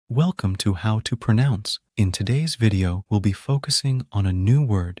Welcome to How to Pronounce. In today's video, we'll be focusing on a new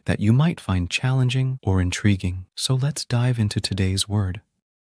word that you might find challenging or intriguing. So let's dive into today's word.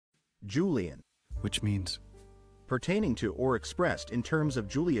 Julian, Which means, pertaining to or expressed in terms of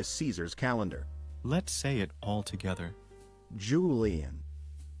Julius Caesar's calendar. let's say it all together. Julian,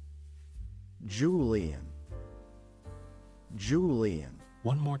 Julian, Julian,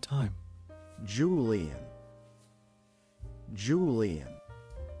 One more time. Julian, Julian,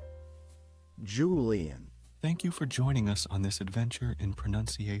 Julian. Thank you for joining us on this adventure in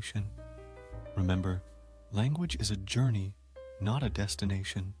pronunciation. Remember, language is a journey, not a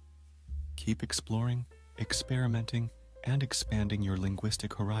destination. Keep exploring, experimenting, and expanding your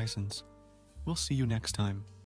linguistic horizons. We'll see you next time.